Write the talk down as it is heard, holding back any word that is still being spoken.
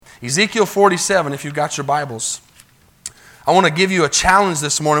Ezekiel 47, if you've got your Bibles. I want to give you a challenge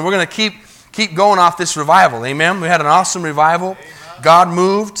this morning. We're going to keep going off this revival. Amen? We had an awesome revival. God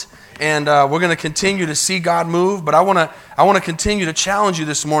moved, and we're going to continue to see God move. But I want to continue to challenge you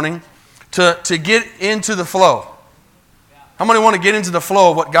this morning to get into the flow. How many want to get into the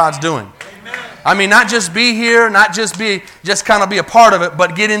flow of what God's doing? I mean, not just be here, not just kind of be a part of it,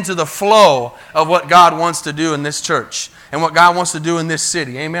 but get into the flow of what God wants to do in this church and what God wants to do in this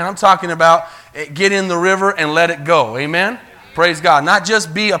city. Amen. I'm talking about get in the river and let it go. Amen. Praise God. Not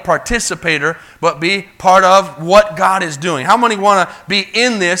just be a participator, but be part of what God is doing. How many want to be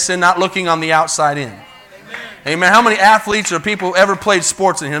in this and not looking on the outside in? Amen. How many athletes or people ever played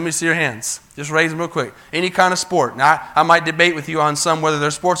sports in here? Let me see your hands. Just raise them real quick. Any kind of sport. Now, I might debate with you on some whether they're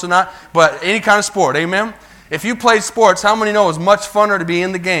sports or not, but any kind of sport. Amen. If you played sports, how many know it's much funner to be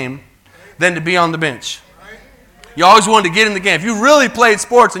in the game than to be on the bench? You always wanted to get in the game. If you really played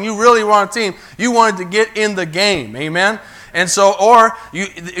sports and you really were on a team, you wanted to get in the game. Amen. And so, or you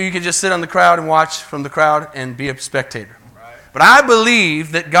could just sit on the crowd and watch from the crowd and be a spectator. But I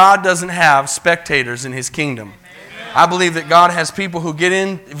believe that God doesn't have spectators in His kingdom. I believe that God has people who get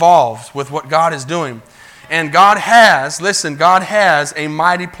involved with what God is doing. And God has a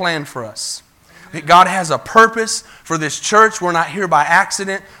mighty plan for us. God has a purpose for this church. We're not here by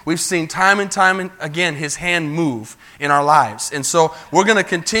accident. We've seen time and time again His hand move in our lives. And so we're going to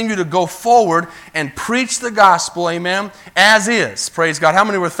continue to go forward and preach the gospel, amen, as is. Praise God. How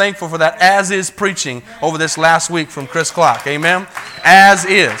many were thankful for that as is preaching over this last week from Chris Clark? Amen. As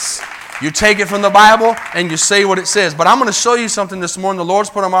is. You take it from the Bible and you say what it says. But I'm going to show you something this morning the Lord's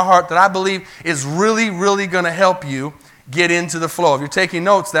put on my heart that I believe is really, really going to help you get into the flow. If you're taking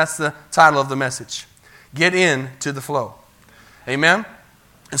notes, that's the title of the message. Get into the flow. Amen?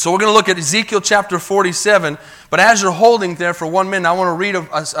 And so we're going to look at Ezekiel chapter 47. But as you're holding there for 1 minute, I want to read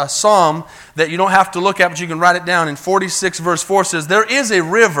a psalm that you don't have to look at, but you can write it down. In 46 verse 4 says, "There is a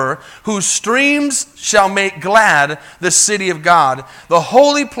river whose streams shall make glad the city of God, the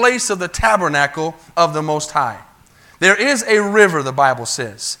holy place of the tabernacle of the Most High." There is a river, the Bible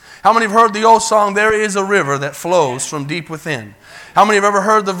says. How many have heard the old song, "There is a river that flows from deep within"? How many have ever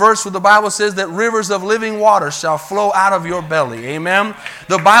heard the verse where the Bible says that rivers of living water shall flow out of your belly? Amen?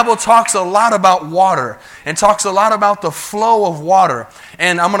 The Bible talks a lot about water and talks a lot about the flow of water.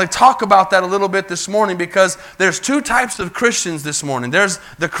 And I'm going to talk about that a little bit this morning because there's two types of Christians this morning. There's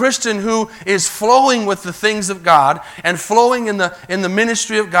the Christian who is flowing with the things of God and flowing in the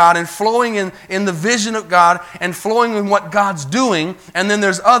ministry of God and flowing in the vision of God and flowing in what God's doing. And then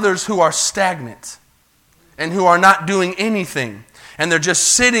there's others who are stagnant and who are not doing anything. And they're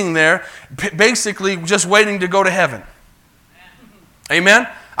just sitting there, basically just waiting to go to heaven. Amen?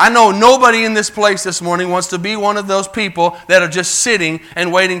 I know nobody in this place this morning wants to be one of those people that are just sitting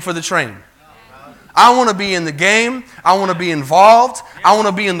and waiting for the train. I want to be in the game. I want to be involved. I want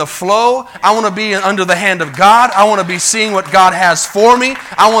to be in the flow. I want to be under the hand of God. I want to be seeing what God has for me.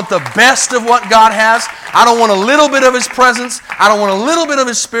 I want the best of what God has. I don't want a little bit of His presence. I don't want a little bit of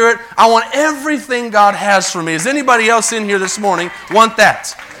His Spirit. I want everything God has for me. Does anybody else in here this morning want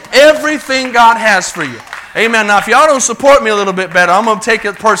that? Everything God has for you. Amen. Now, if y'all don't support me a little bit better, I'm going to take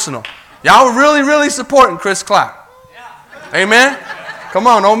it personal. Y'all are really, really supporting Chris Clark. Amen? Come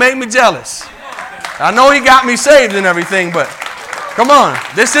on, don't make me jealous. I know he got me saved and everything, but come on.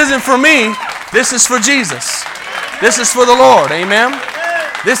 This isn't for me. This is for Jesus. This is for the Lord. Amen?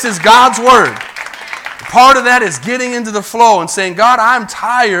 This is God's Word. Part of that is getting into the flow and saying, God, I'm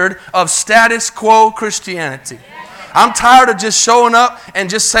tired of status quo Christianity. I'm tired of just showing up and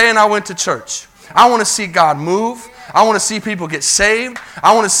just saying I went to church. I want to see God move. I want to see people get saved.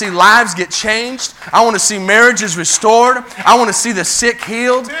 I want to see lives get changed. I want to see marriages restored. I want to see the sick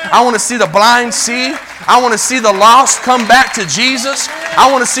healed. I want to see the blind see. I want to see the lost come back to Jesus. I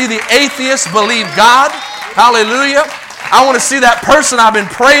want to see the atheist believe God. Hallelujah. I want to see that person I've been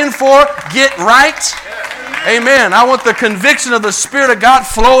praying for get right. Amen. I want the conviction of the Spirit of God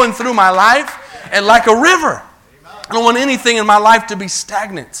flowing through my life and like a river. I don't want anything in my life to be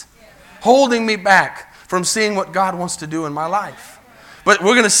stagnant, holding me back from seeing what God wants to do in my life. But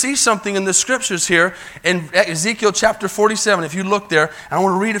we're going to see something in the scriptures here in Ezekiel chapter 47. If you look there, and I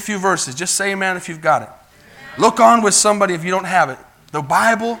want to read a few verses. Just say amen if you've got it. Look on with somebody if you don't have it. The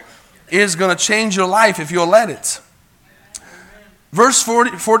Bible is going to change your life if you'll let it.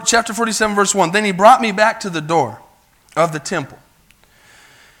 Chapter 47, verse 1. Then he brought me back to the door of the temple.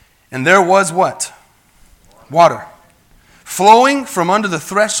 And there was what? Water. Flowing from under the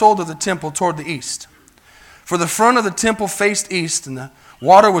threshold of the temple toward the east. For the front of the temple faced east, and the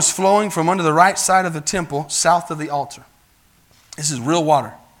water was flowing from under the right side of the temple, south of the altar. This is real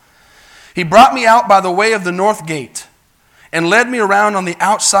water. He brought me out by the way of the north gate and led me around on the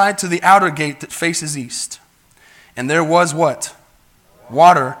outside to the outer gate that faces east. And there was what?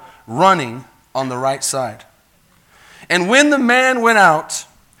 Water running on the right side. And when the man went out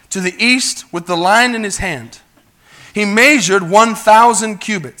to the east with the line in his hand, he measured 1,000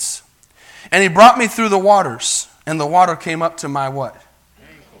 cubits. And he brought me through the waters, and the water came up to my what?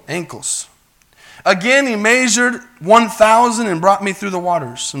 Ankles. Again he measured 1,000 and brought me through the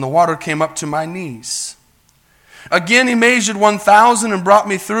waters, and the water came up to my knees. Again he measured 1,000 and brought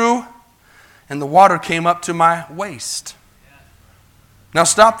me through, and the water came up to my waist. Now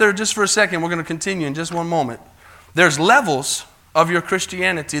stop there just for a second. We're going to continue in just one moment. There's levels of your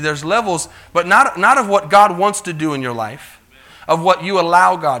Christianity. There's levels, but not of what God wants to do in your life, of what you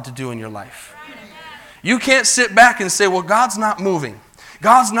allow God to do in your life. You can't sit back and say, well, God's not moving.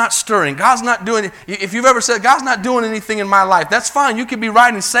 God's not stirring. God's not doing it. If you've ever said, God's not doing anything in my life, that's fine. You can be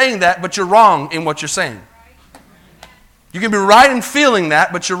right in saying that, but you're wrong in what you're saying. You can be right in feeling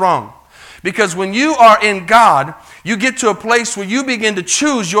that, but you're wrong. Because when you are in God, you get to a place where you begin to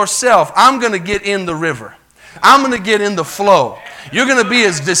choose yourself. I'm going to get in the river. I'm going to get in the flow. You're going to be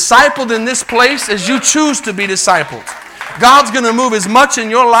as discipled in this place as you choose to be discipled. God's going to move as much in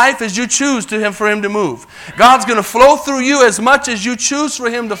your life as you choose for Him to move. God's going to flow through you as much as you choose for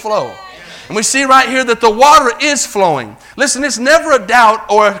Him to flow. And we see right here that the water is flowing. Listen, it's never a doubt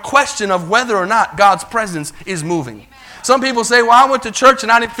or a question of whether or not God's presence is moving. Some people say, well, I went to church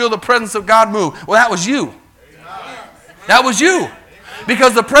and I didn't feel the presence of God move. Well, that was you. That was you.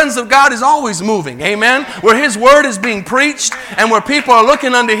 Because the presence of God is always moving. Amen? Where His Word is being preached and where people are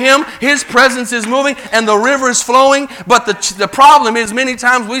looking unto Him, His presence is moving and the river is flowing. But the problem is many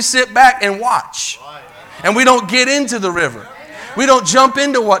times we sit back and watch. And we don't get into the river. We don't jump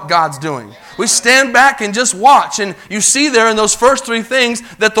into what God's doing. We stand back and just watch. And you see there in those first three things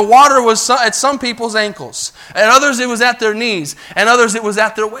that the water was at some people's ankles. At others it was at their knees. And others it was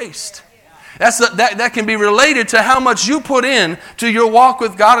at their waist. That can be related to how much you put in to your walk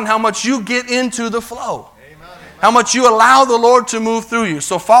with God and how much you get into the flow. Amen. How much you allow the Lord to move through you.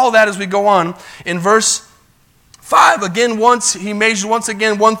 So follow that as we go on. In verse 5, he measured once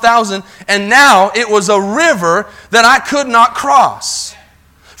again 1,000, and now it was a river that I could not cross.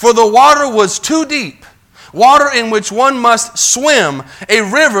 For the water was too deep, water in which one must swim, a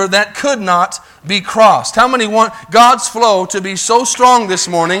river that could not be crossed. How many want God's flow to be so strong this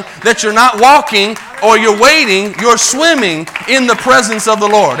morning that you're not walking or you're wading, you're swimming in the presence of the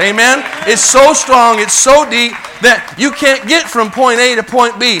Lord? Amen? It's so strong, it's so deep that you can't get from point A to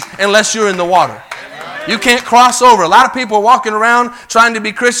point B unless you're in the water. You can't cross over. A lot of people are walking around trying to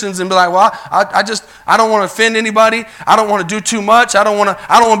be Christians and be like, well, I don't want to offend anybody. I don't want to do too much. I don't want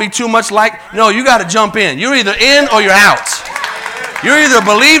to be too much like. No, you got to jump in. You're either in or you're out. You're either a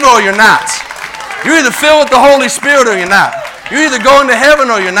believer or you're not. You're either filled with the Holy Spirit or you're not. You're either going to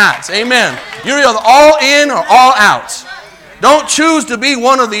heaven or you're not. Amen. You're either all in or all out. Don't choose to be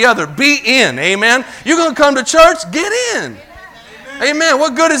one or the other. Be in. Amen. You're going to come to church? Get in. Amen.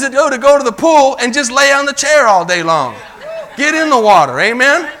 What good does it do to go to the pool and just lay on the chair all day long? Get in the water.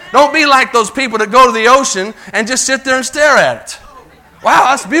 Amen. Don't be like those people that go to the ocean and just sit there and stare at it. Wow,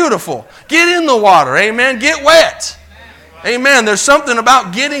 that's beautiful. Get in the water. Amen. Get wet. Amen. There's something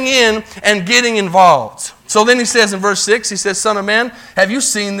about getting in and getting involved. So then he says in verse 6, he says, Son of man, have you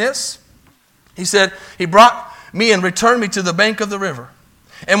seen this? He said, he brought me and returned me to the bank of the river.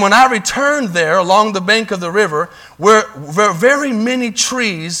 And when I returned there along the bank of the river, where very many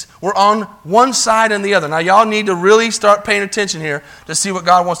trees were on one side and the other. Now y'all need to really start paying attention here to see what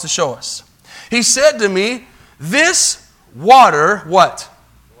God wants to show us. He said to me, this water, what?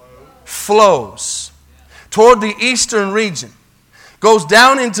 Flows toward the eastern region, goes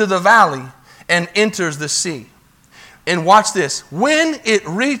down into the valley and enters the sea. And watch this. When it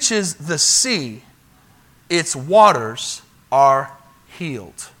reaches the sea, its waters are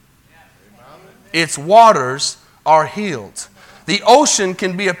healed. Its waters are healed. The ocean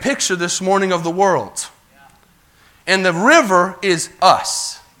can be a picture this morning of the world. And the river is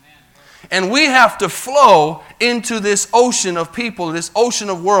us. And we have to flow into this ocean of people, this ocean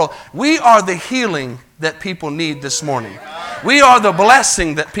of world. We are the healing that people need this morning. We are the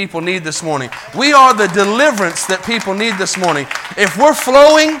blessing that people need this morning. We are the deliverance that people need this morning. If we're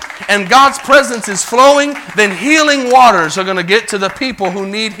flowing and God's presence is flowing, then healing waters are going to get to the people who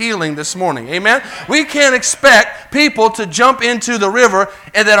need healing this morning. Amen? We can't expect people to jump into the river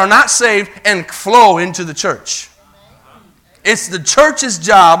and that are not saved and flow into the church. It's the church's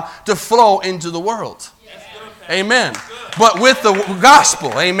job to flow into the world. Amen. But with the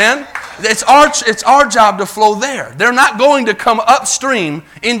gospel, amen, it's our job to flow there. They're not going to come upstream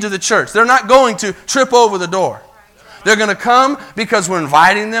into the church. They're not going to trip over the door. They're going to come because we're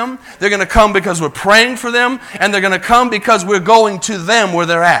inviting them. They're going to come because we're praying for them. And they're going to come because we're going to them where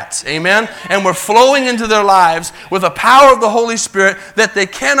they're at. Amen? And we're flowing into their lives with the power of the Holy Spirit that they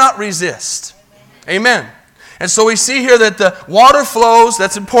cannot resist. Amen. And so we see here that the water flows,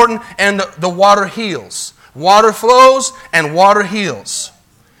 that's important, and the water heals. Water flows and water heals.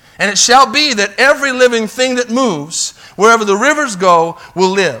 And it shall be that every living thing that moves, wherever the rivers go,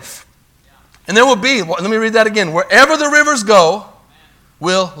 will live. And there will be, let me read that again. Wherever the rivers go,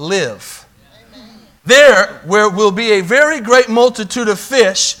 will live. There where will be a very great multitude of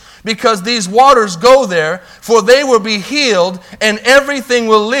fish, because these waters go there, for they will be healed, and everything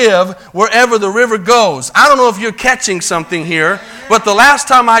will live wherever the river goes. I don't know if you're catching something here, but the last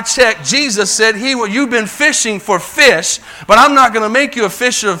time I checked, Jesus said, you've been fishing for fish, but I'm not going to make you a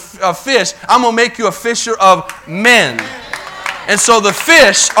fisher of fish. I'm going to make you a fisher of men. And so the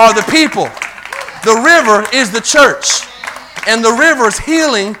fish are the people. The river is the church. And the river is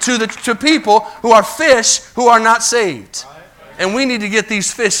healing to people who are fish who are not saved. And we need to get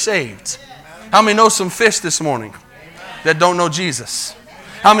these fish saved. How many know some fish this morning that don't know Jesus?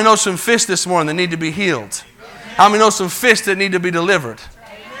 How many know some fish this morning that need to be healed? How many know some fish that need to be delivered?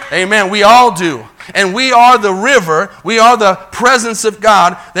 Amen. We all do. And we are the river. We are the presence of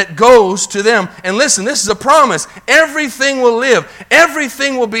God that goes to them. And listen, this is a promise. Everything will live.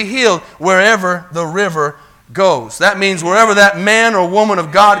 Everything will be healed wherever the river goes. That means wherever that man or woman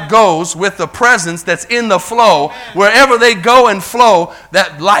of God goes with the presence that's in the flow, wherever they go and flow,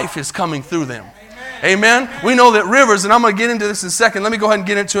 that life is coming through them. Amen. We know that rivers, and I'm going to get into this in a second. Let me go ahead and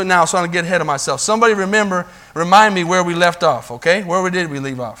get into it now so I don't get ahead of myself. Somebody remind me where we left off, okay? Where did we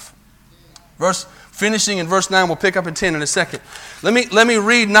leave off? Finishing in verse 9, we'll pick up in 10 in a second. Let me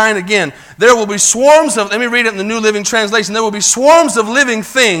read 9 again. There will be swarms of, let me read it in the New Living Translation. There will be swarms of living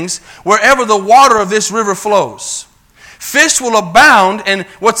things wherever the water of this river flows. Fish will abound, and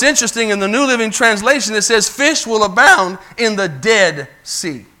what's interesting in the New Living Translation, it says fish will abound in the Dead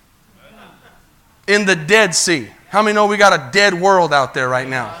Sea. In the Dead Sea. How many know we got a dead world out there right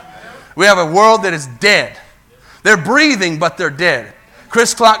now? We have a world that is dead. They're breathing, but they're dead.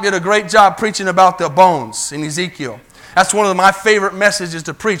 Chris Clark did a great job preaching about the bones in Ezekiel. That's one of my favorite messages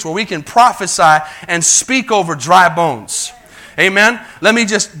to preach, where we can prophesy and speak over dry bones. Amen? Let me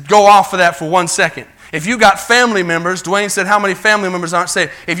just go off of that for 1 second. If you got family members, Dwayne said how many family members aren't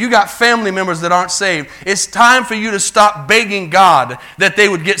saved. If you got family members that aren't saved, it's time for you to stop begging God that they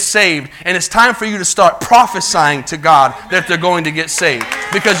would get saved. And it's time for you to start prophesying to God that they're going to get saved.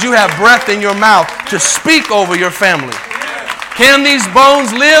 Because you have breath in your mouth to speak over your family. Can these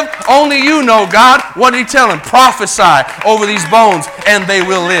bones live? Only you know, God. What did He tell him? Prophesy over these bones and they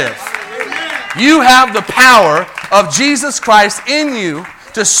will live. You have the power of Jesus Christ in you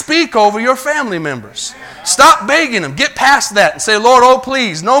to speak over your family members. Stop begging them. Get past that and say, Lord, oh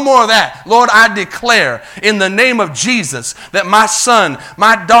please, no more of that. Lord, I declare in the name of Jesus that my son,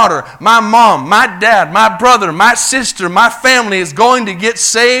 my daughter, my mom, my dad, my brother, my sister, my family is going to get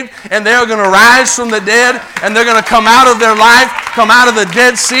saved, and they're going to rise from the dead, and they're going to come out of their life, come out of the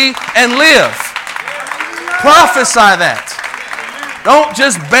Dead Sea, and live. Prophesy that. Don't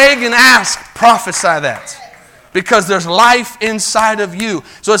just beg and ask. Prophesy that. Because there's life inside of you.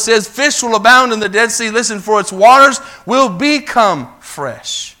 So it says, fish will abound in the Dead Sea. Listen, for its waters will become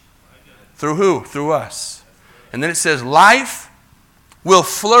fresh. Through who? Through us. And then it says, life will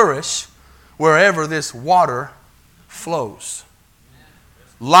flourish wherever this water flows.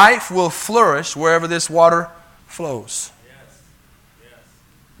 Life will flourish wherever this water flows.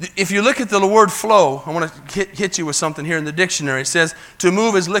 If you look at the word flow, I want to hit you with something here in the dictionary. It says, to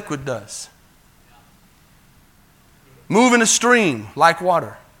move as liquid does. Move in a stream like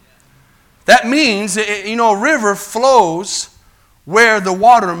water. That means, a river flows where the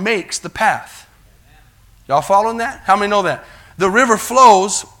water makes the path. Y'all following that? How many know that? The river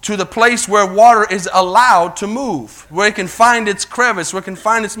flows to the place where water is allowed to move, where it can find its crevice, where it can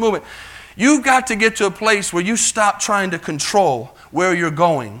find its movement. You've got to get to a place where you stop trying to control where you're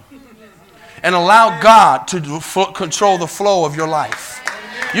going and allow God to control the flow of your life.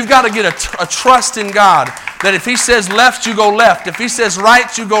 You've got to get a trust in God that if He says left, you go left. If He says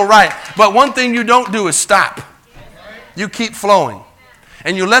right, you go right. But one thing you don't do is stop. You keep flowing.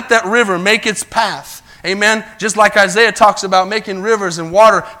 And you let that river make its path. Amen? Just like Isaiah talks about making rivers and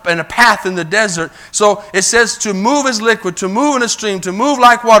water and a path in the desert. So it says to move as liquid, to move in a stream, to move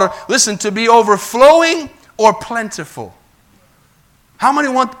like water. Listen, to be overflowing or plentiful. How many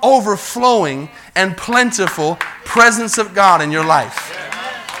want overflowing and plentiful presence of God in your life?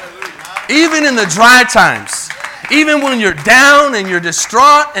 Even in the dry times. Even when you're down and you're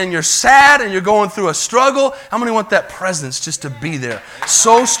distraught and you're sad and you're going through a struggle, how many want that presence just to be there?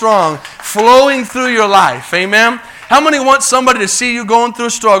 So strong, flowing through your life. Amen? How many want somebody to see you going through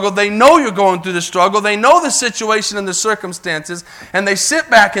a struggle? They know you're going through the struggle. They know the situation and the circumstances. And they sit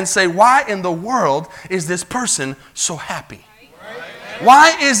back and say, why in the world is this person so happy?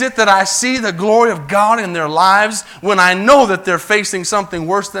 Why is it that I see the glory of God in their lives when I know that they're facing something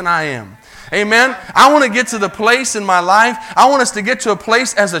worse than I am? Amen. I want to get to the place in my life, I want us to get to a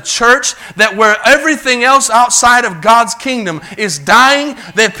place as a church that where everything else outside of God's kingdom is dying,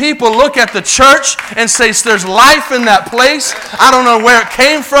 that people look at the church and say, there's life in that place. I don't know where it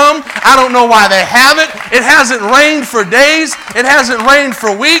came from. I don't know why they have it. It hasn't rained for days. It hasn't rained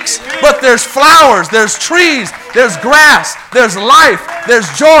for weeks. But there's flowers, there's trees, there's grass, there's life, there's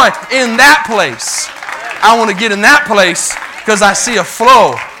joy in that place. I want to get in that place because I see a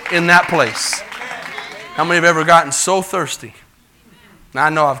flow in that place. How many have ever gotten so thirsty? Now I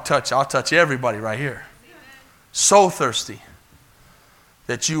know I'll touch everybody right here. So thirsty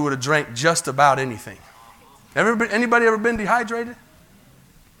that you would have drank just about anything. Anybody ever been dehydrated?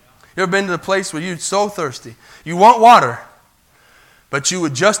 You ever been to the place where you're so thirsty? You want water, but you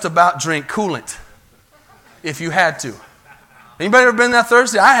would just about drink coolant if you had to. Anybody ever been that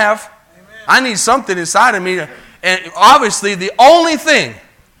thirsty? I have. I need something inside of me. And obviously the only thing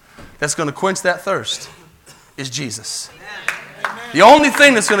that's going to quench that thirst is Jesus. The only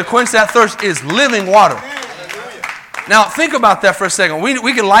thing that's going to quench that thirst is living water. Now, think about that for a second.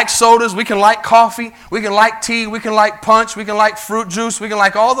 We can like sodas, we can like coffee, we can like tea, we can like punch, we can like fruit juice, we can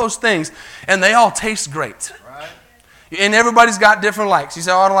like all those things, and they all taste great. And everybody's got different likes. You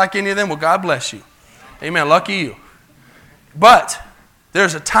say, oh, I don't like any of them. Well, God bless you. Amen. Lucky you. But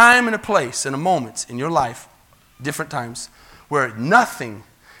there's a time and a place and a moment in your life, different times, where nothing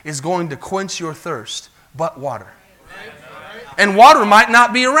is going to quench your thirst but water. And water might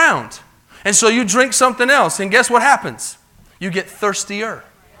not be around. And so you drink something else, and guess what happens? You get thirstier.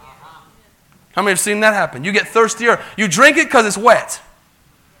 How many have seen that happen? You get thirstier. You drink it because it's wet.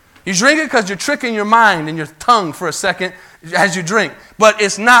 You drink it because you're tricking your mind and your tongue for a second as you drink. But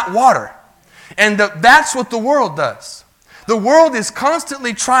it's not water. And that's what the world does. The world is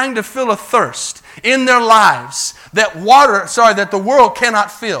constantly trying to fill a thirst in their lives that the world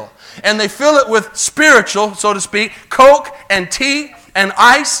cannot fill. And they fill it with spiritual, so to speak, Coke and tea and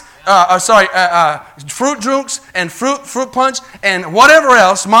ice, fruit drinks and fruit punch and whatever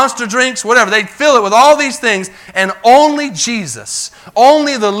else, monster drinks, whatever. They fill it with all these things, and only Jesus,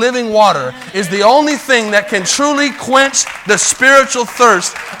 only the living water is the only thing that can truly quench the spiritual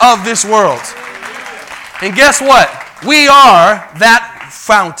thirst of this world. And guess what? We are that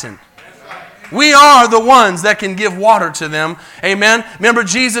fountain. We are the ones that can give water to them. Amen. Remember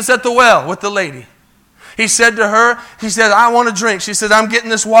Jesus at the well with the lady. He said to her, he said, I want to drink. She said, I'm getting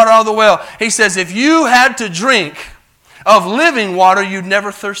this water out of the well. He says, if you had to drink of living water, you'd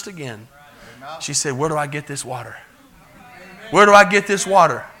never thirst again. She said, where do I get this water? Where do I get this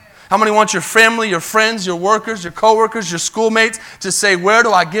water? How many want your family, your friends, your workers, your co-workers, your schoolmates to say, where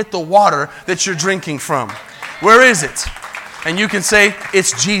do I get the water that you're drinking from? Where is it? And you can say,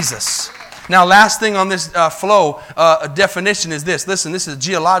 it's Jesus. Now, last thing on this flow definition is this. Listen, this is a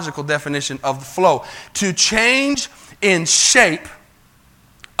geological definition of the flow. To change in shape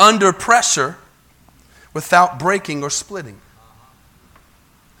under pressure without breaking or splitting.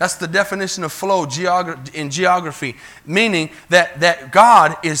 That's the definition of flow in geography, meaning that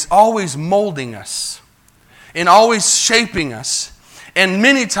God is always molding us and always shaping us. And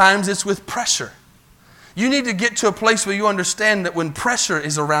many times it's with pressure. You need to get to a place where you understand that when pressure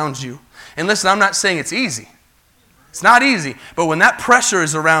is around you, and listen, I'm not saying it's easy. It's not easy. But when that pressure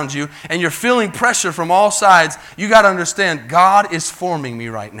is around you and you're feeling pressure from all sides, you got to understand God is forming me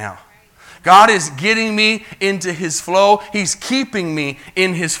right now. God is getting me into His flow. He's keeping me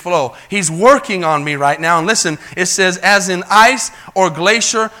in His flow. He's working on me right now. And listen, it says, as in ice or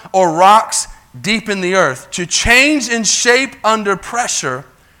glacier or rocks deep in the earth, to change in shape under pressure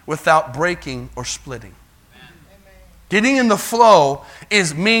without breaking or splitting. Getting in the flow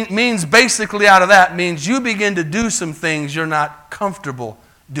means basically out of that means you begin to do some things you're not comfortable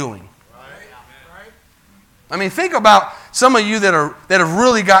doing. I mean, think about some of you that have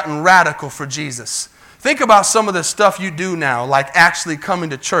really gotten radical for Jesus. Think about some of the stuff you do now, like actually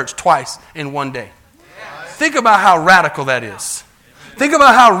coming to church twice in one day. Think about how radical that is. Think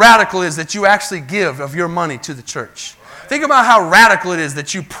about how radical it is that you actually give of your money to the church. Think about how radical it is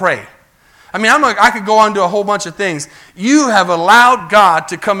that you pray. I mean, I could go on to a whole bunch of things. You have allowed God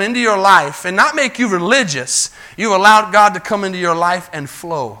to come into your life and not make you religious. You've allowed God to come into your life and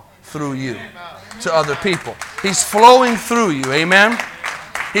flow through you to other people. He's flowing through you. Amen?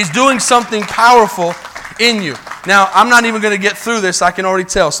 He's doing something powerful in you. Now, I'm not even going to get through this. I can already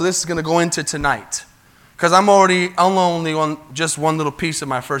tell. So this is going to go into tonight. Because I'm only on just one little piece of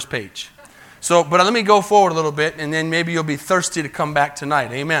my first page. So, but let me go forward a little bit, and then maybe you'll be thirsty to come back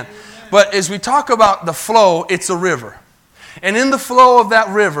tonight. Amen. But as we talk about the flow, it's a river. And in the flow of that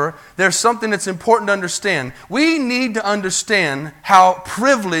river, there's something that's important to understand. We need to understand how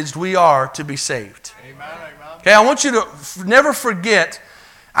privileged we are to be saved. Amen. Okay, I want you to never forget,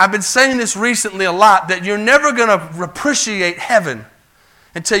 I've been saying this recently a lot, that you're never going to appreciate heaven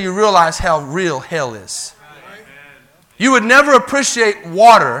until you realize how real hell is. Amen. You would never appreciate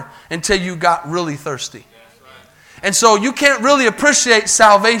water until you got really thirsty. And so you can't really appreciate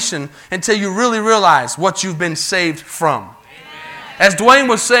salvation until you really realize what you've been saved from. As Dwayne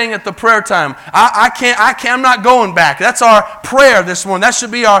was saying at the prayer time, I'm not going back. That's our prayer this morning. That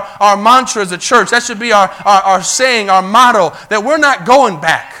should be our mantra as a church. That should be our saying, our motto, that we're not going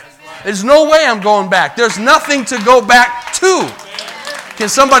back. There's no way I'm going back. There's nothing to go back to. Can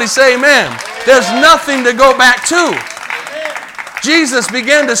somebody say amen? There's nothing to go back to. Jesus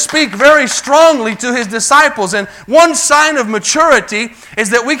began to speak very strongly to his disciples, and one sign of maturity is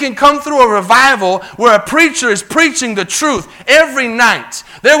that we can come through a revival where a preacher is preaching the truth every night.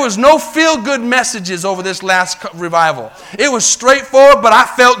 There was no feel-good messages over this last revival. It was straightforward, but I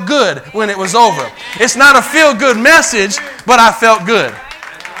felt good when it was over. It's not a feel-good message, but I felt good.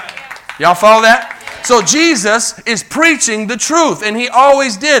 Y'all follow that? So Jesus is preaching the truth, and he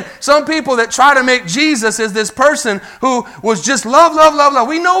always did. Some people that try to make Jesus as this person who was just love, love, love, love.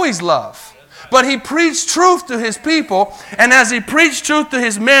 We know he's love. But he preached truth to his people, and as he preached truth to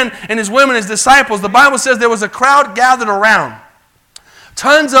his men and his women, his disciples, the Bible says there was a crowd gathered around.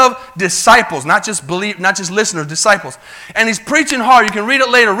 Tons of disciples, not just listeners, disciples. And he's preaching hard. You can read it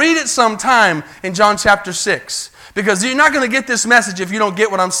later. Read it sometime in John chapter 6. Because you're not going to get this message if you don't get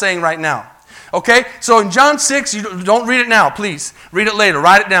what I'm saying right now. Okay, so in John 6, you don't read it now, please. Read it later,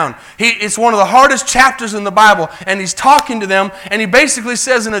 write it down. It's one of the hardest chapters in the Bible, and he's talking to them, and he basically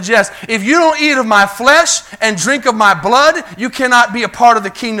says in a jest, if you don't eat of my flesh and drink of my blood, you cannot be a part of the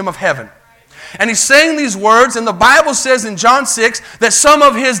kingdom of heaven. And he's saying these words, and the Bible says in John 6 that some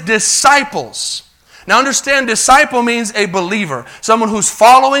of his disciples, now understand, disciple means a believer, someone who's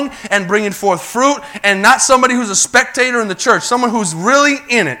following and bringing forth fruit, and not somebody who's a spectator in the church, someone who's really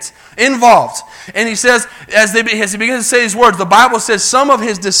in it, involved. And he says, as he begins to say these words, the Bible says some of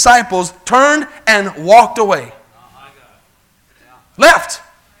his disciples turned and walked away. Left.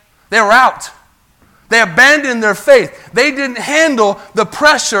 They were out. They abandoned their faith. They didn't handle the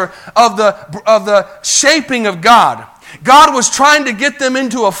pressure of the shaping of God. God was trying to get them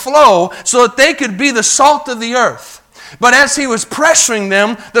into a flow so that they could be the salt of the earth. But as he was pressuring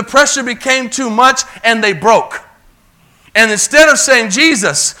them, the pressure became too much and they broke. And instead of saying,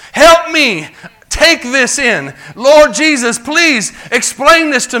 Jesus, help me take this in. Lord Jesus, please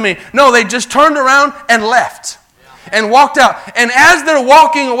explain this to me. No, they just turned around and left. And walked out. And as they're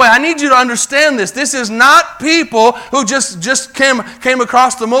walking away, I need you to understand this. This is not people who just came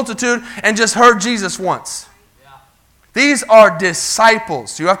across the multitude and just heard Jesus once. These are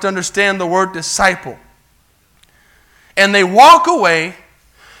disciples. You have to understand the word disciple. And they walk away,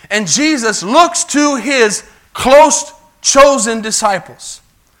 and Jesus looks to his close chosen disciples,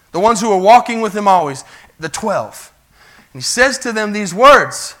 the ones who are walking with him always, the 12. And he says to them these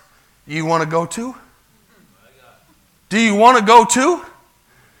words, you want to go too? Do you want to go too?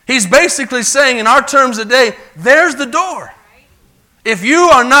 He's basically saying in our terms today, there's the door. If you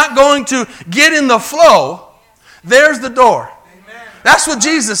are not going to get in the flow, there's the door. Amen. That's what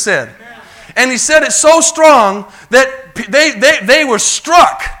Jesus said. Amen. And he said it so strong that they were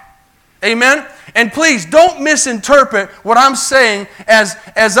struck. Amen? And please, don't misinterpret what I'm saying as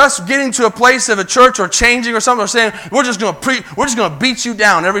us getting to a place of a church or changing or something, or saying, we're just going to beat you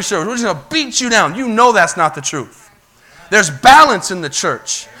down every service. We're just going to beat you down. You know that's not the truth. There's balance in the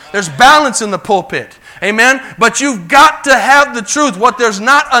church. There's balance in the pulpit. Amen? But you've got to have the truth. What there's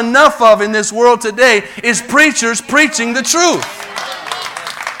not enough of in this world today is preachers preaching the truth.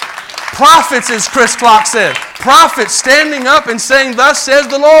 Prophets, as Chris Clark said. Prophets standing up and saying, thus says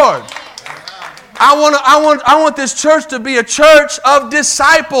the Lord. I want this church to be a church of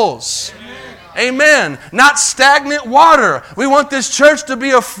disciples. Amen. Not stagnant water. We want this church to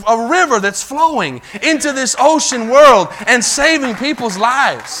be a river that's flowing into this ocean world and saving people's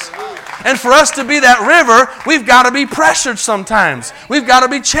lives. And for us to be that river, we've got to be pressured sometimes. We've got to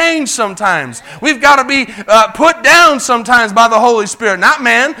be changed sometimes. We've got to be put down sometimes by the Holy Spirit. Not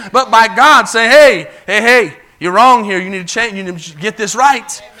man, but by God saying, hey, you're wrong here. You need to change. You need to get this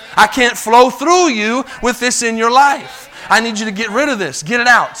right. I can't flow through you with this in your life. I need you to get rid of this. Get it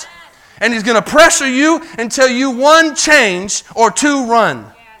out. And He's going to pressure you until you, 1, change, or 2,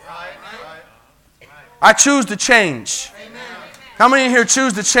 run. I choose to change. How many in here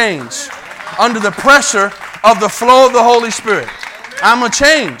choose to change? Under the pressure of the flow of the Holy Spirit. I'm going to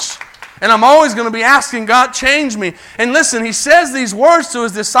change. And I'm always going to be asking God, change me. And listen, He says these words to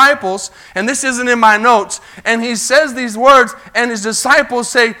His disciples, and this isn't in my notes, and He says these words, and His disciples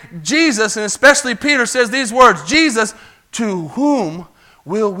say, Jesus, and especially Peter says these words, Jesus, to whom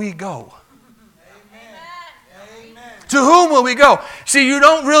will we go? Amen. To whom will we go? See, you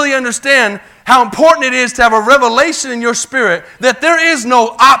don't really understand how important it is to have a revelation in your spirit that there is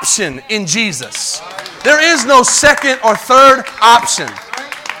no option in Jesus. There is no second or third option.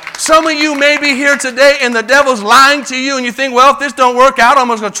 Some of you may be here today and the devil's lying to you and you think, well, if this don't work out, I'm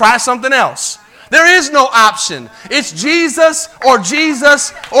just going to try something else. There is no option. It's Jesus or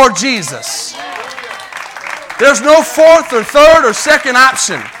Jesus or Jesus. There's no fourth or third or second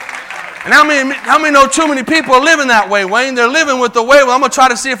option. And how many know too many people are living that way, Wayne? They're living with the way, well, I'm going to try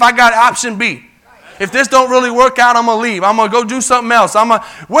to see if I got option B. If this don't really work out, I'm going to leave. I'm going to go do something else.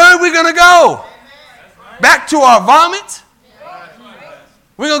 Where are we going to go? Back to our vomit?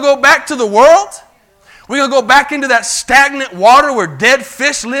 We're going to go back to the world? We're going to go back into that stagnant water where dead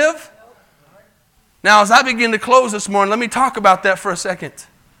fish live? Now, as I begin to close this morning, let me talk about that for a second.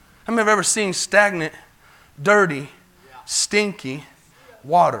 How many have ever seen stagnant, dirty, stinky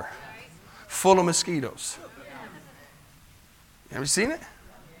water full of mosquitoes? Have you seen it?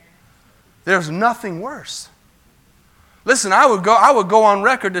 There's nothing worse. Listen, I would go on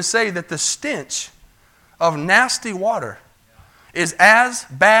record to say that the stench of nasty water is as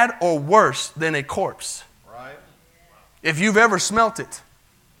bad or worse than a corpse. Right. If you've ever smelt it.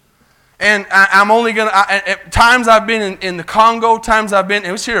 And I'm only going to, times I've been in the Congo, times I've been,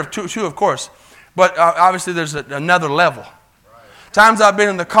 it was here too, of course, but obviously there's another level. Times I've been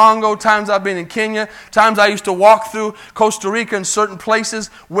in the Congo, times I've been in Kenya, times I used to walk through Costa Rica in certain places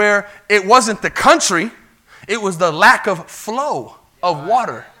where it wasn't the country, it was the lack of flow of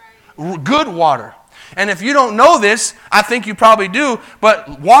water, good water. And if you don't know this, I think you probably do,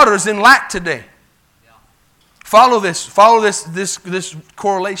 but water is in lack today. Follow this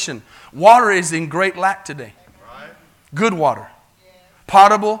correlation. Water is in great lack today. Good water.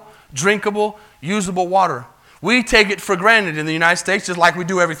 Potable, drinkable, usable water. We take it for granted in the United States just like we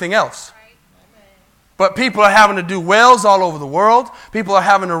do everything else. But people are having to do wells all over the world. People are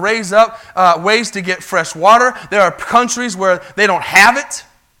having to raise up ways to get fresh water. There are countries where they don't have it.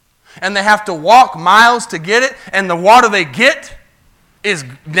 And they have to walk miles to get it. And the water they get is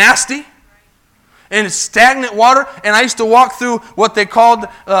nasty. And it's stagnant water. And I used to walk through what they called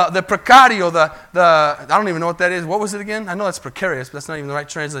the precario, I don't even know what that is. What was it again? I know that's precarious, but that's not even the right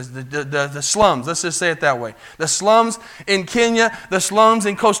translation. The slums, let's just say it that way. The slums in Kenya, the slums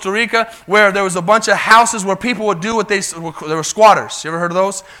in Costa Rica, where there was a bunch of houses where people would do they were squatters. You ever heard of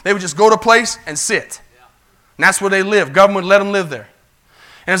those? They would just go to a place and sit. And that's where they live. Government would let them live there.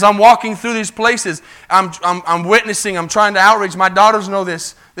 And as I'm walking through these places, I'm witnessing, I'm trying to outreach. My daughters know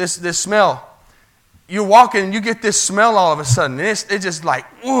this smell. You're walking and you get this smell all of a sudden. And it's just like,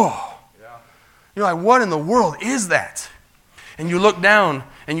 whoa. Yeah. You're like, what in the world is that? And you look down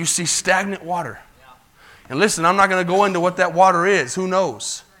and you see stagnant water. Yeah. And listen, I'm not going to go into what that water is. Who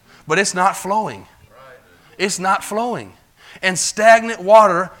knows? But it's not flowing. Right. It's not flowing. And stagnant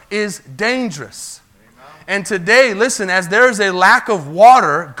water is dangerous. And today, listen, as there is a lack of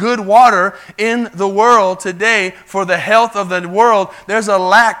water, good water in the world today for the health of the world, there's a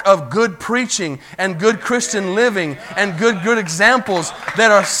lack of good preaching and good Christian living and good examples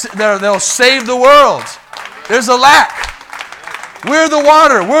that'll save the world. There's a lack. We're the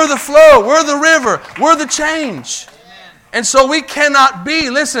water, we're the flow, we're the river, we're the change. And so we cannot be,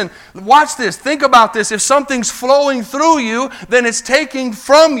 listen, watch this, think about this. If something's flowing through you, then it's taking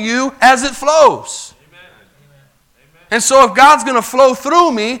from you as it flows. And so if God's going to flow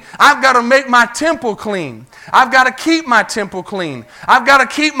through me, I've got to make my temple clean. I've got to keep my temple clean. I've got to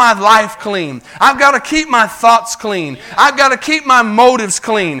keep my life clean. I've got to keep my thoughts clean. I've got to keep my motives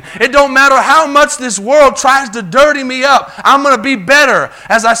clean. It don't matter how much this world tries to dirty me up. I'm going to be better.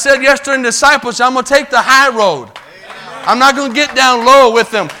 As I said yesterday in discipleship, I'm going to take the high road. I'm not going to get down low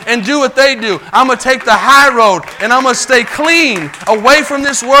with them and do what they do. I'm going to take the high road and I'm going to stay clean away from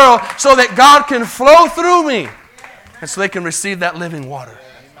this world so that God can flow through me. And so they can receive that living water.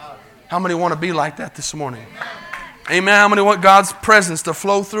 How many want to be like that this morning? Amen. How many want God's presence to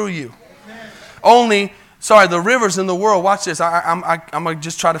flow through you? The rivers in the world, watch this. I'm going to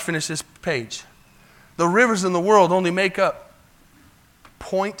just try to finish this page. The rivers in the world only make up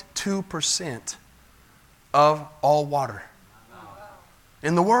 0.2% of all water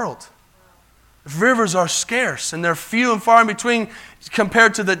in the world. Rivers are scarce and they're few and far in between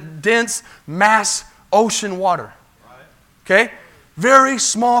compared to the dense mass ocean water. Okay? Very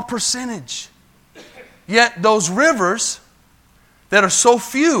small percentage. Yet those rivers that are so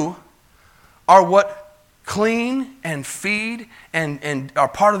few are what clean and feed and are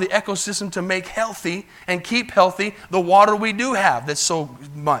part of the ecosystem to make healthy and keep healthy the water we do have that's so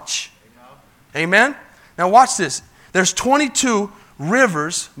much. Amen? Now watch this. There's 22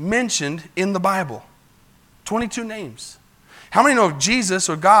 rivers mentioned in the Bible. 22 names. How many know if Jesus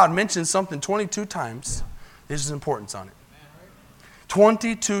or God mentions something 22 times, there's importance on it?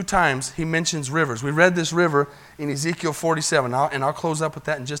 22 times he mentions rivers. We read this river in Ezekiel 47, and I'll close up with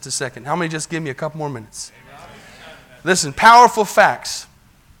that in just a second. How many just give me a couple more minutes? Listen, powerful facts.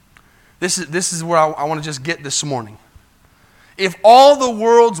 This is where I want to just get this morning. If all the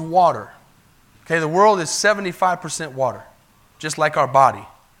world's water, okay, the world is 75% water, just like our body.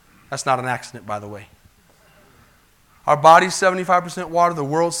 That's not an accident, by the way. Our body's 75% water, the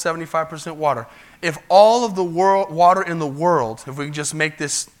world's 75% water. If all of the water in the world, if we can just make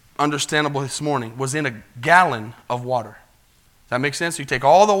this understandable this morning, was in a gallon of water. Does that make sense? You take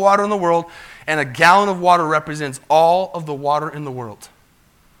all the water in the world, and a gallon of water represents all of the water in the world.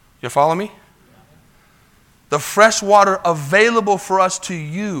 You follow me? The fresh water available for us to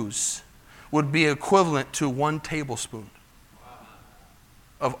use would be equivalent to 1 tablespoon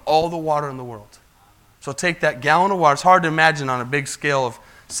of all the water in the world. So take that gallon of water. It's hard to imagine on a big scale of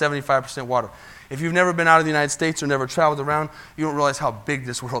 75% water. If you've never been out of the United States or never traveled around, you don't realize how big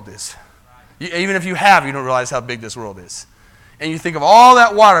this world is. Even if you have, you don't realize how big this world is. And you think of all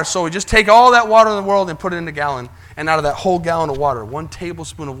that water, so we just take all that water in the world and put it in a gallon, and out of that whole gallon of water, 1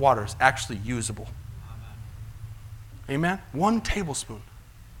 tablespoon of water is actually usable. Amen? 1 tablespoon.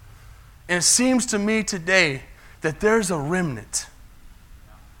 And it seems to me today that there's a remnant.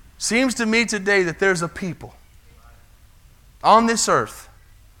 Seems to me today that there's a people on this earth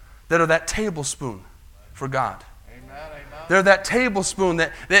that are that tablespoon for God. They're that tablespoon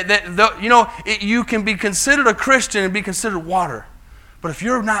you can be considered a Christian and be considered water. But if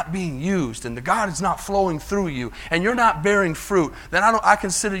you're not being used and the God is not flowing through you and you're not bearing fruit, then I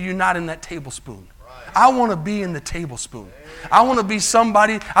consider you not in that tablespoon. I want to be in the tablespoon. I want to be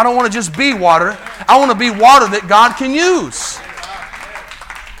somebody. I don't want to just be water. I want to be water that God can use.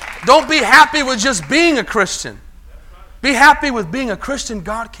 Don't be happy with just being a Christian. Be happy with being a Christian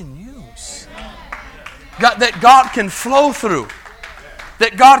God can use. That God can flow through.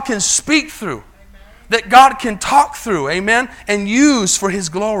 That God can speak through. That God can talk through. Amen? And use for His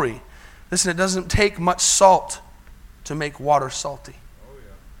glory. Listen, it doesn't take much salt to make water salty.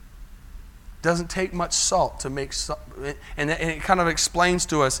 It doesn't take much salt to make and it kind of explains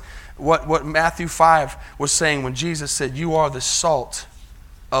to us what Matthew 5 was saying when Jesus said, "You are the salt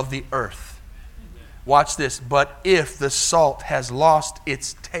of the earth." Watch this. But if the salt has lost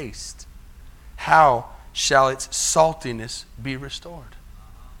its taste, how shall its saltiness be restored?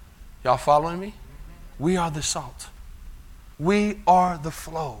 Y'all following me? We are the salt. We are the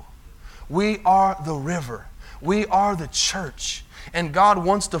flow. We are the river. We are the church. And God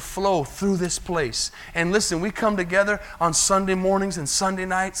wants to flow through this place. And listen, we come together on Sunday mornings and Sunday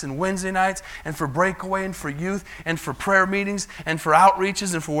nights and Wednesday nights and for breakaway and for youth and for prayer meetings and for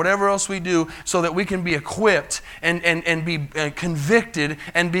outreaches and for whatever else we do so that we can be equipped and be convicted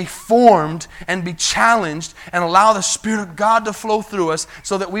and be formed and be challenged and allow the Spirit of God to flow through us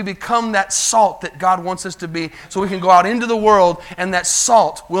so that we become that salt that God wants us to be so we can go out into the world and that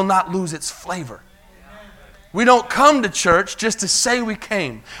salt will not lose its flavor. We don't come to church just to say we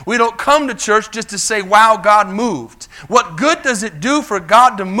came. We don't come to church just to say, wow, God moved. What good does it do for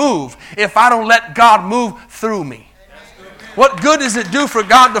God to move if I don't let God move through me? What good does it do for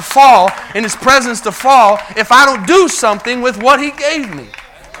God to fall, in His presence to fall, if I don't do something with what He gave me?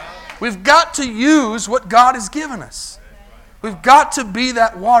 We've got to use what God has given us. We've got to be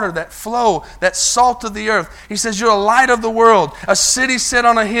that water, that flow, that salt of the earth. He says, you're a light of the world, a city set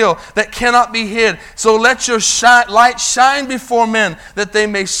on a hill that cannot be hid. So let your light shine before men, that they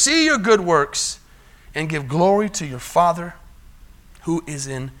may see your good works and give glory to your Father who is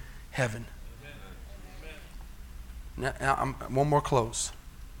in heaven. Now, one more close.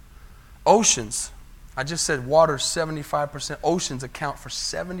 Oceans. I just said water 75%. Oceans account for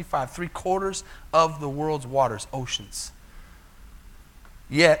 75, 3/4 of the world's waters, oceans.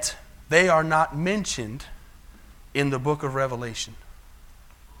 Yet, they are not mentioned in the book of Revelation.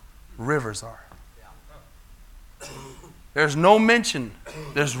 Rivers are. There's no mention.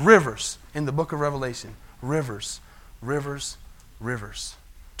 There's rivers in the book of Revelation. Rivers, rivers, rivers.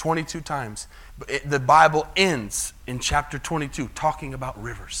 22 times. The Bible ends in chapter 22 talking about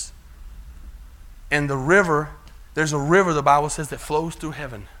rivers. And the river, there's a river, the Bible says, that flows through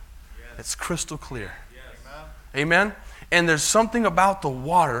heaven. It's crystal clear. Amen? And there's something about the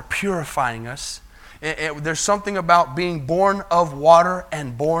water purifying us. There's something about being born of water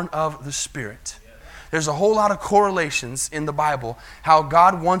and born of the Spirit. There's a whole lot of correlations in the Bible how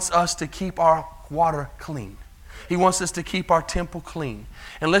God wants us to keep our water clean. He wants us to keep our temple clean.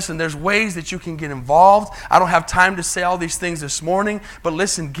 And listen, there's ways that you can get involved. I don't have time to say all these things this morning, but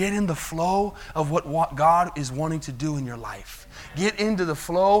listen, get in the flow of what God is wanting to do in your life. Get into the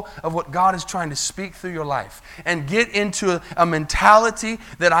flow of what God is trying to speak through your life. And get into a mentality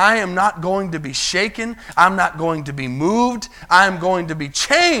that I am not going to be shaken. I'm not going to be moved. I'm going to be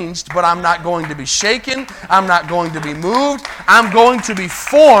changed, but I'm not going to be shaken. I'm not going to be moved. I'm going to be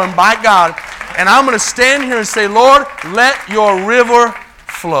formed by God. And I'm going to stand here and say, Lord, let your river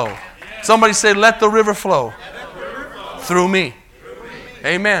flow. Somebody say, let the river flow through me.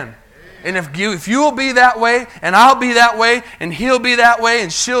 Amen. And if you will be that way, and I'll be that way, and he'll be that way,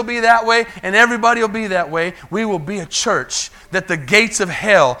 and she'll be that way, and everybody will be that way, we will be a church that the gates of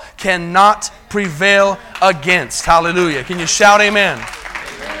hell cannot prevail against. Hallelujah. Can you shout amen?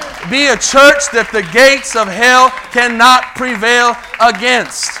 Be a church that the gates of hell cannot prevail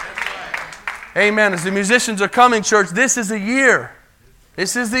against. Amen. As the musicians are coming, church, this is a year.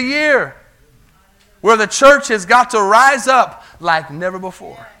 This is the year where the church has got to rise up like never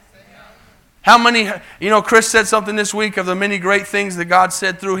before. How many, Chris said something this week of the many great things that God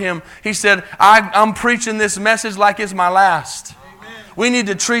said through him. He said, I'm preaching this message like it's my last. Amen. We need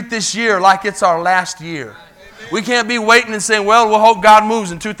to treat this year like it's our last year. Amen. We can't be waiting and saying, well, we'll hope God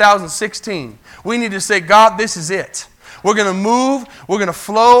moves in 2016. We need to say, God, this is it. We're going to move. We're going to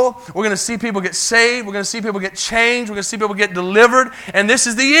flow. We're going to see people get saved. We're going to see people get changed. We're going to see people get delivered. And this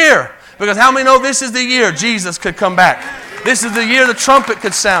is the year. Because how many know this is the year Jesus could come back? This is the year the trumpet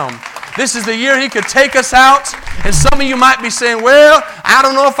could sound. This is the year He could take us out. And some of you might be saying, well, I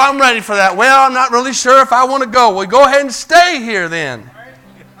don't know if I'm ready for that. Well, I'm not really sure if I want to go. Well, go ahead and stay here then.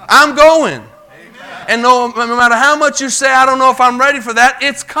 I'm going. And no matter how much you say, I don't know if I'm ready for that,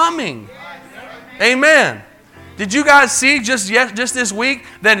 it's coming. Amen. Did you guys see just this week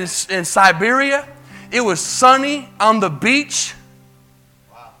that in Siberia, it was sunny on the beach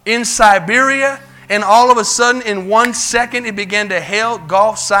in Siberia, and all of a sudden, in 1 second, it began to hail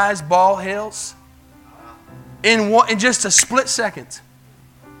golf-sized ball hails in just a split second.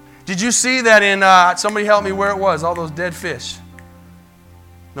 Did you see that in, somebody help me where it was, all those dead fish?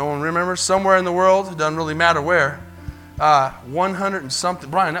 No one remembers? Somewhere in the world, it doesn't really matter where, 100 and something.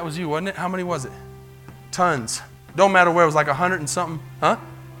 Brian, that was you, wasn't it? How many was it? Tons. Don't matter where, it was like 100 and something,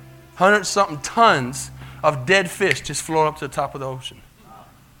 100 something tons of dead fish just floated up to the top of the ocean.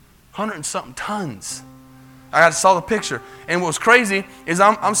 100 and something tons. I saw the picture. And what was crazy is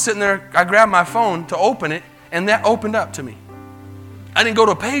I'm sitting there, I grabbed my phone to open it, and that opened up to me. I didn't go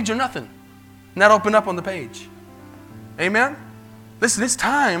to a page or nothing. And that opened up on the page. Amen? Listen, it's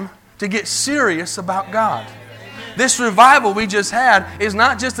time to get serious about God. This revival we just had is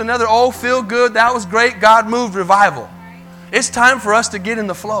not just another, oh, feel good, that was great, God moved revival. It's time for us to get in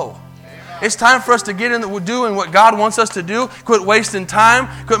the flow. It's time for us to get into doing what God wants us to do. Quit wasting time.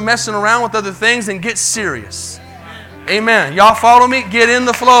 Quit messing around with other things and get serious. Amen. Y'all follow me? Get in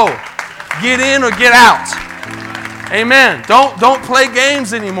the flow. Get in or get out. Amen. Don't play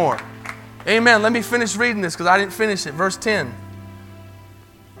games anymore. Amen. Let me finish reading this because I didn't finish it. Verse 10.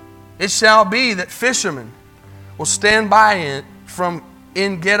 It shall be that fishermen will stand by it from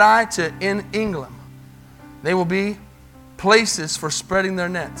En-gedi to En-eglaim. They will be places for spreading their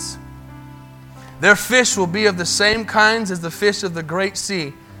nets. Their fish will be of the same kinds as the fish of the great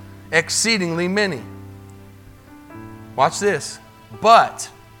sea, exceedingly many. Watch this. But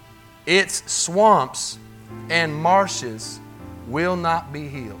its swamps and marshes will not be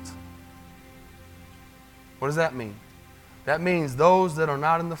healed. What does that mean? That means those that are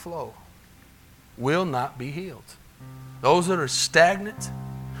not in the flow will not be healed. Those that are stagnant,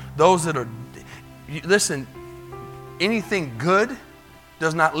 those that are... Listen, anything good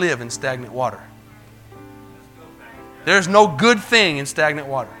does not live in stagnant water. There's no good thing in stagnant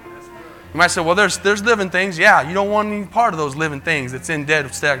water. You might say, well, there's living things. Yeah, you don't want any part of those living things that's in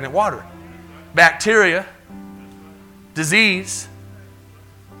dead, stagnant water. Bacteria, disease.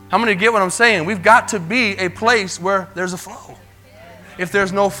 How many get what I'm saying? We've got to be a place where there's a flow. if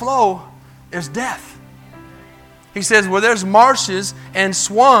there's no flow, there's death. He says, where there's marshes and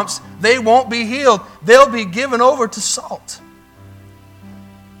swamps, they won't be healed. They'll be given over to salt.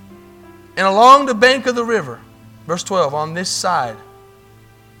 And along the bank of the river, verse 12, on this side,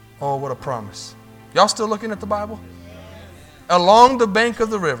 oh, what a promise. Y'all still looking at the Bible? Along the bank of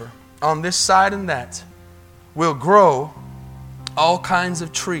the river, on this side and that, will grow all kinds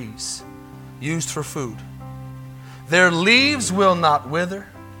of trees used for food. Their leaves will not wither,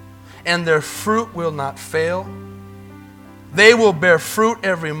 and their fruit will not fail. They will bear fruit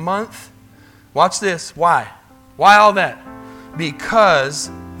every month. Watch this. Why? Why all that? Because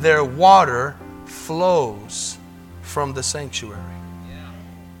their water flows from the sanctuary.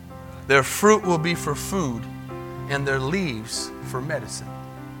 Their fruit will be for food, and their leaves for medicine.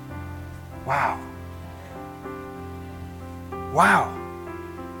 Wow. Wow.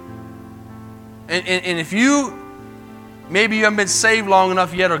 And if maybe you haven't been saved long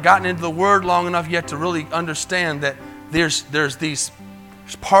enough yet or gotten into the Word long enough yet to really understand that there's these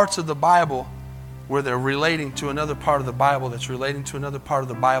parts of the Bible where they're relating to another part of the Bible that's relating to another part of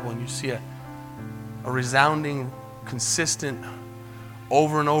the Bible, and you see a resounding, consistent,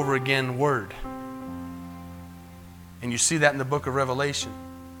 over and over again word. And you see that in the book of Revelation.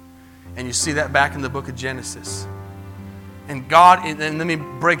 And you see that back in the book of Genesis. And God, and let me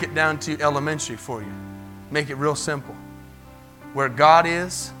break it down to elementary for you. Make it real simple. Where God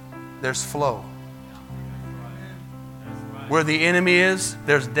is, there's flow. Where the enemy is,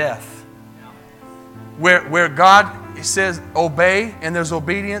 there's death. Where God says obey and there's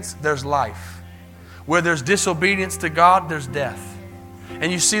obedience, there's life. Where there's disobedience to God, there's death.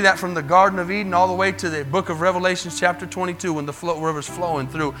 And you see that from the Garden of Eden all the way to the book of Revelation chapter 22 when the river's flowing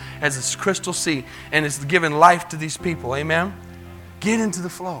through as this crystal sea and it's giving life to these people. Amen? Get into the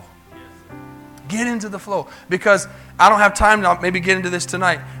flow. Get into the flow. Because I don't have time to maybe get into this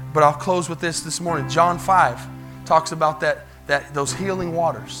tonight, but I'll close with this morning. John 5 talks about those healing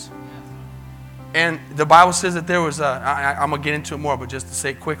waters. And the Bible says that there was I'm going to get into it more, but just to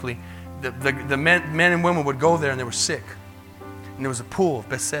say it quickly, the men and women would go there and they were sick. And there was a pool of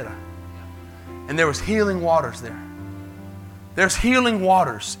Bethesda. And there was healing waters there. There's healing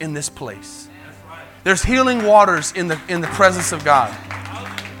waters in this place. There's healing waters in the presence of God.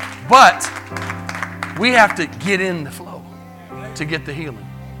 But we have to get in the flow to get the healing.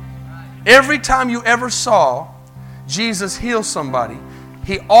 Every time you ever saw Jesus heal somebody,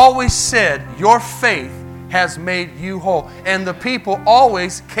 He always said, your faith has made you whole. And the people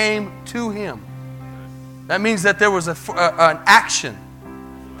always came to Him. That means that there was an action.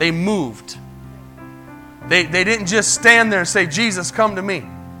 They moved. They didn't just stand there and say, Jesus, come to me.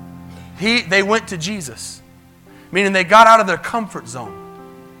 They went to Jesus. Meaning they got out of their comfort zone.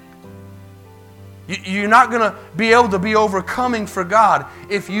 You're not going to be able to be overcoming for God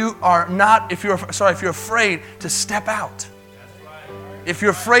if you're afraid to step out. If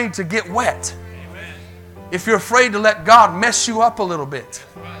you're afraid to get wet. If you're afraid to let God mess you up a little bit.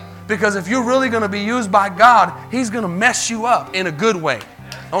 Because if you're really going to be used by God, He's going to mess you up in a good way.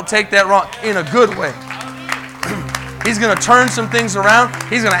 Don't take that wrong. In a good way. He's going to turn some things around.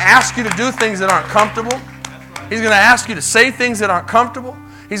 He's going to ask you to do things that aren't comfortable. He's going to ask you to say things that aren't comfortable.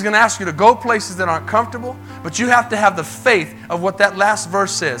 He's going to ask you to go places that aren't comfortable. But you have to have the faith of what that last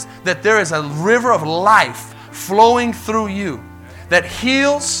verse says. That there is a river of life flowing through you that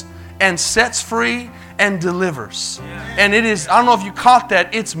heals and sets free and delivers. And it is, I don't know if you caught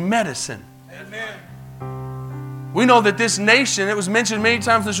that, it's medicine. We know that this nation, it was mentioned many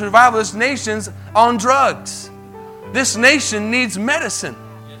times in this revival, this nation's on drugs. This nation needs medicine.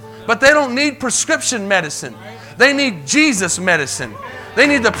 But they don't need prescription medicine. They need Jesus medicine. They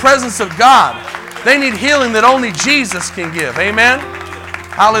need the presence of God. They need healing that only Jesus can give. Amen?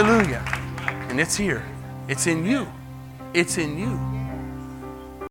 Hallelujah. And it's here. It's in you. It's in you.